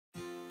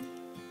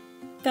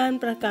การ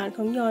ประกาศข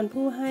องยอห์น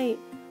ผู้ให้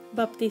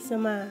บัพติศ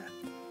มา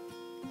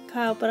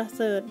ข่าวประเ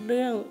สริฐเ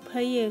รื่องพร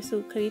ะเยซู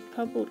คริสต์พ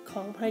ระบุตรข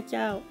องพระเ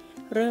จ้า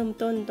เริ่ม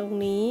ต้นตรง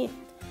นี้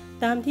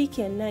ตามที่เ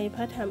ขียนในพ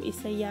ระธรรมอิ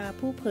สยาห์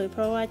ผู้เผยพ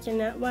ระวจ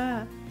นะว่า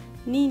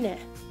นี่แน่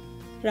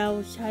เรา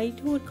ใช้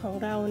ทูตของ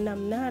เราน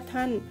ำหน้า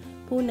ท่าน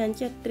ผู้นั้น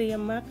จะเตรียม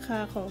มักคา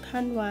ของท่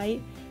านไว้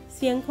เ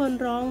สียงคน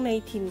ร้องใน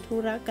ถิ่นทุ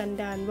รกัน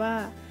ดารว่า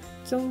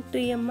จงเต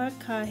รียมมัก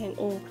คาแห่ง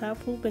องค์พระ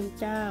ผู้เป็น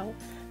เจ้า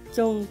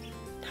จง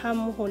ท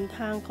ำหนท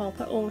างของพ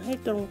ระองค์ให้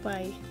ตรงไป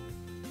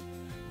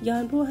ยอ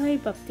ห์นผู้ให้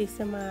บัพติศ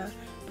มา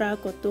ปรา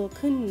กฏตัว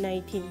ขึ้นใน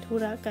ถิ่นทุ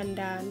รกัน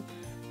ดาร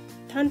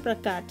ท่านประ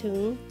กาศถึง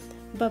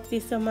บัพติ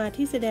ศมา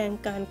ที่แสดง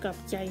การกลับ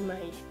ใจให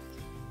ม่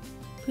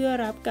เพื่อ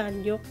รับการ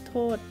ยกโท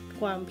ษ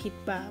ความผิด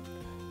บาป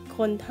ค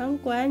นทั้ง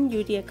แคว้น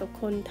ยูเดียกับ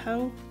คนทั้ง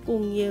กรุ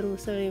งเยรู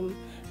ซาเล็ม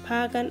พา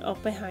กันออก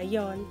ไปหาย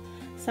อห์น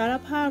สาร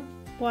ภาพ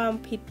ความ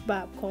ผิดบ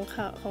าปขอ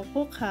งพ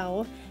วกเขา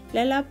แล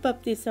ะรับบัพ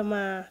ติศม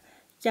า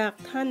จาก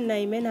ท่านใน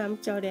แม่น้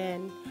ำจอร์แดน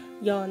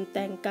ยอห์นแ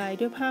ต่งกาย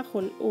ด้วยผ้าข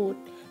นอูฐ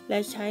และ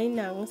ใช้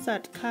หนังสั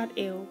ตว์คาดเ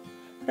อว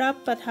รับ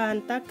ประทาน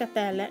ตั๊กแต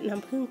นและน้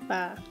ำผึ้ง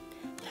ป่า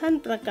ท่าน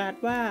ประกาศ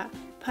ว่า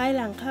ภายห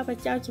ลังข้าพ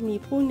เจ้าจะมี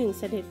ผู้หนึ่ง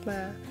เสด็จม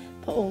า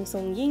พระองค์ทร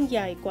งยิ่งให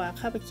ญ่กว่า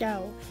ข้าพเจ้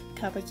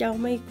า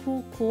ไม่คู่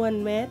ควร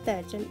แม้แต่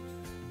จะ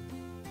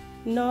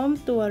น้อม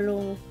ตัวล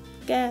ง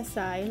แก้ส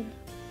าย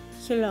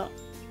ฉ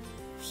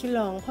ล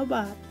องพระบ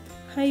าท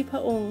ให้พร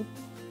ะองค์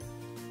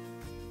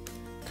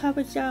ข้าพ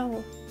เจ้า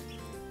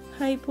ใ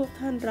ห้พวก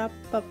ท่านรับ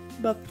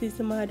บัพติศ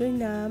มาด้วย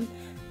น้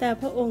ำแต่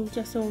พระองค์จ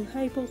ะทรงใ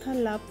ห้พวกท่าน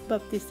รับบั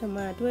พติศม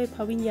าด้วยพ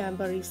ระวิญญาณ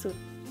บริสุท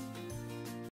ธิ์